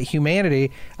find that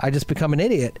humanity. I just become an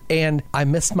idiot. And I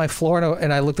missed my floor,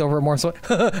 and I looked over at Morris.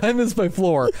 I missed my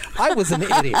floor. I was an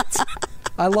idiot.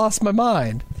 I lost my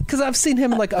mind because I've seen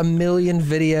him in like a million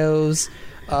videos.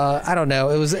 I don't know.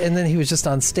 It was, and then he was just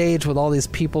on stage with all these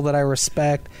people that I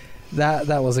respect. That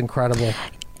was incredible.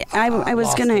 I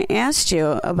was going to ask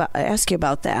you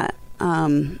about that.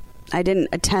 I didn't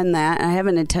attend that. I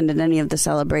haven't attended any of the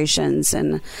celebrations,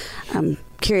 and I'm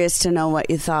curious to know what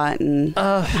you thought and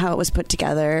how it was put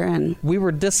together. And we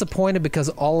were disappointed because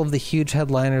all of the huge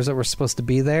headliners that were supposed to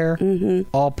be there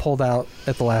all pulled out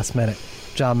at the last minute.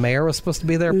 John Mayer was supposed to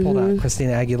be there, pulled out.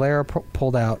 Christina Aguilera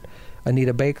pulled out.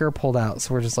 Anita Baker pulled out.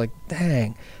 So we're just like,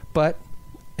 dang. But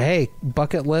hey,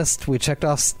 bucket list. We checked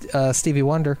off Stevie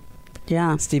Wonder.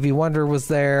 Yeah. Stevie Wonder was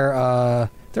there.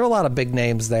 There were a lot of big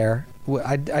names there.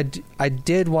 I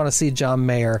did want to see John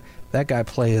Mayer. That guy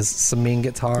plays some mean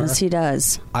guitar. Yes, he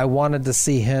does. I wanted to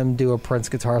see him do a Prince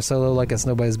guitar solo like it's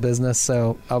nobody's business,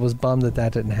 so I was bummed that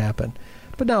didn't happen.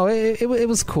 But no, it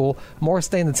was cool. Morris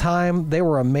Day and the Time, they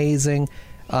were amazing.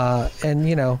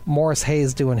 And, Morris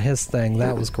Hayes doing his thing,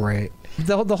 that was great.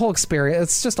 The whole experience,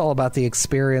 it's just all about the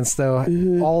experience, though.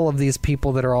 Mm-hmm. All of these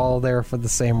people that are all there for the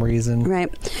same reason. Right.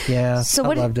 Yeah, so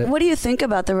I loved it. What do you think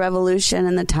about the Revolution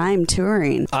and the Time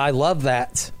touring? I love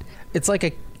that. It's like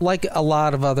a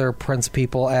lot of other Prince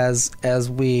people, as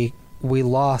we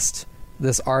lost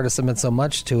this artist that meant so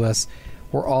much to us,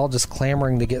 we're all just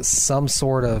clamoring to get some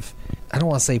sort of, I don't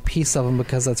want to say piece of him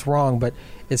because that's wrong, but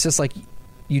it's just like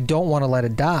you don't want to let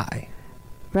it die.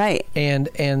 Right. And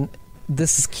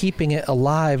this is keeping it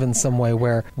alive in some way,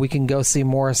 where we can go see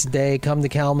Morris Day come to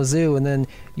Kalamazoo, and then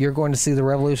you're going to see the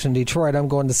Revolution in Detroit. I'm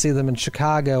going to see them in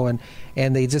Chicago,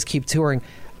 and they just keep touring.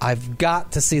 I've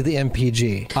got to see the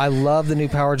MPG. I love the New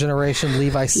Power Generation.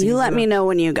 Levi Caesar. You let me know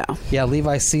when you go. Yeah,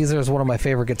 Levi Caesar is one of my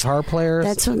favorite guitar players.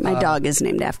 That's what my dog is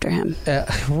named after him.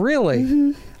 Really?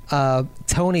 Mm-hmm.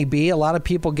 Tony B. A lot of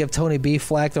people give Tony B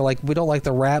flack. They're like, we don't like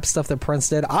the rap stuff that Prince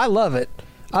did. I love it.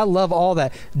 I love all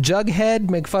that. Jughead,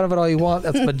 make fun of it all you want.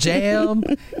 That's my jam.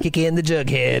 Kick in the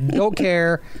Jughead. Don't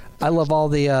care. I love all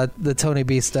the Tony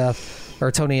B stuff,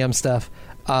 or Tony M stuff.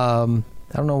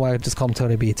 I don't know why I just call him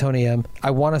Tony B. Tony M.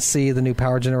 I want to see the New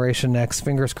Power Generation next.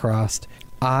 Fingers crossed.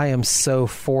 I am so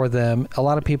for them. A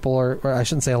lot of people are, or I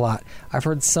shouldn't say a lot. I've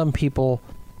heard some people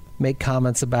make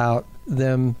comments about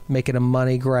them making a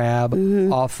money grab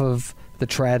off of the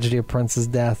tragedy of Prince's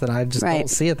death, and I just don't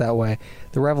see it that way.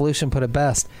 The Revolution put it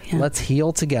best. Yeah. Let's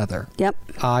heal together. Yep.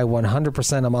 I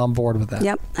 100% am on board with that.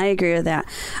 Yep, I agree with that.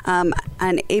 On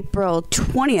April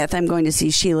 20th, I'm going to see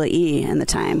Sheila E. and the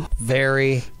Time.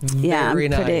 Very I'm nice.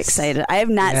 pretty excited. I have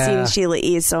not seen Sheila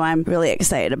E., so I'm really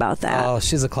excited about that. Oh,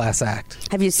 she's a class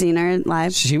act. Have you seen her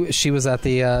live? She was at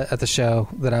the show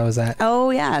that I was at. Oh,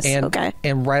 yes. Okay.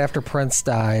 And right after Prince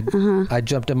died, I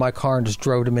jumped in my car and just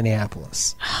drove to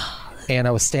Minneapolis. And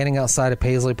I was standing outside of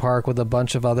Paisley Park with a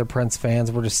bunch of other Prince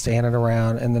fans. We're just standing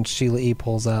around, and then Sheila E.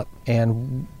 pulls up.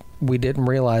 And we didn't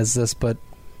realize this, but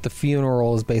the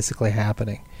funeral is basically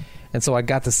happening. And so I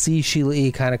got to see Sheila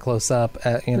E. kind of close up.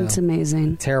 That's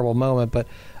amazing. Terrible moment. But,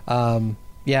 I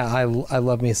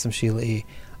love me some Sheila E.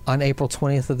 On April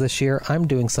 20th of this year, I'm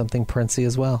doing something Princey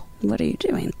as well. What are you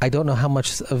doing? I don't know how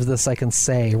much of this I can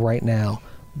say right now,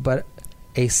 but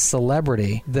a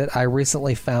celebrity that I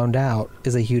recently found out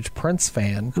is a huge Prince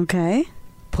fan. Okay.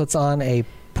 Puts on a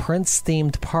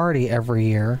Prince-themed party every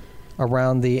year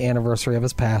around the anniversary of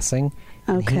his passing.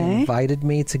 Okay. He invited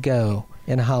me to go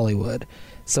in Hollywood.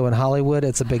 So in Hollywood,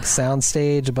 it's a big sound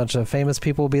stage. A bunch of famous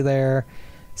people will be there.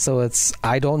 So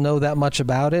I don't know that much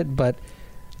about it, but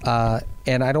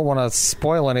and I don't want to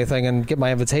spoil anything and get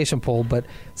my invitation pulled, but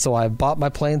so I bought my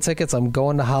plane tickets. I'm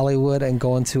going to Hollywood and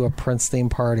going to a Prince-themed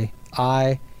party.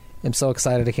 I am so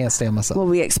excited I can't stand myself. Well,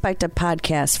 we expect a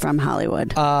podcast from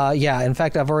Hollywood. Yeah. In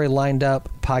fact, I've already lined up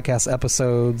podcast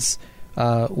episodes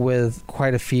with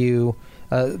quite a few.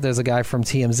 There's a guy from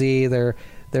TMZ.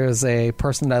 There's a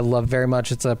person that I love very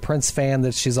much. It's a Prince fan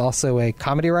that she's also a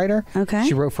comedy writer. Okay.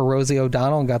 She wrote for Rosie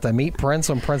O'Donnell and got to meet Prince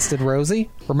when Prince did Rosie.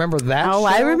 Remember that show?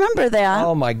 I remember that.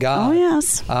 Oh, my God. Oh,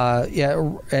 yes.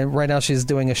 Yeah, and right now she's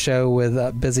doing a show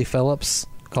with Busy Phillips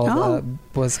called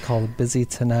what's it called? Busy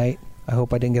Tonight. I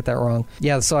hope I didn't get that wrong.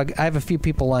 Yeah, so I have a few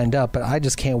people lined up, but I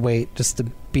just can't wait just to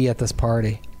be at this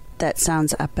party. That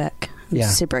sounds epic. I'm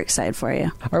super excited for you.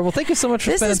 All right, well, thank you so much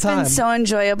for spending time. This has been so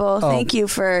enjoyable. Thank you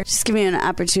for just giving me an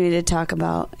opportunity to talk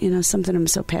about, something I'm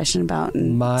so passionate about.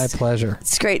 And my pleasure.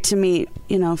 It's great to meet,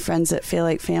 friends that feel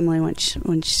like family once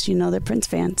they're Prince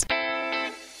fans.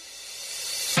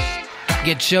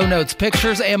 Get show notes,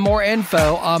 pictures, and more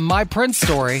info on My Prince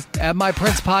Story at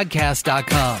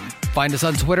myprincepodcast.com. Find us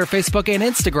on Twitter, Facebook, and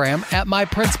Instagram at My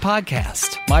Prince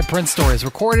Podcast. My Prince Story is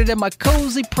recorded in my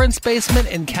cozy Prince basement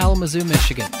in Kalamazoo,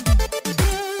 Michigan.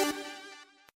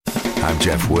 I'm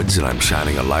Jeff Woods, and I'm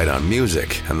shining a light on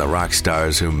music and the rock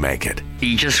stars who make it.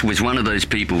 He just was one of those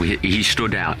people. He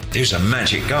stood out. He was a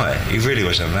magic guy. He really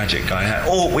was a magic guy.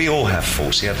 We all have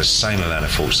faults. He had the same amount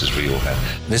of faults as we all had.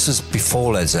 This was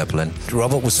before Led Zeppelin.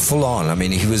 Robert was full on. I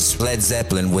mean, he was Led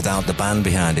Zeppelin without the band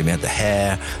behind him. He had the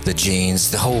hair, the jeans,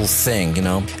 the whole thing,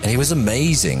 and he was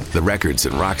amazing. The Records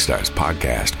and Rockstars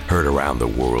podcast, heard around the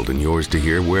world and yours to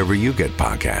hear wherever you get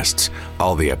podcasts.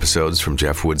 All the episodes from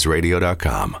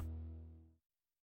JeffWoodsRadio.com.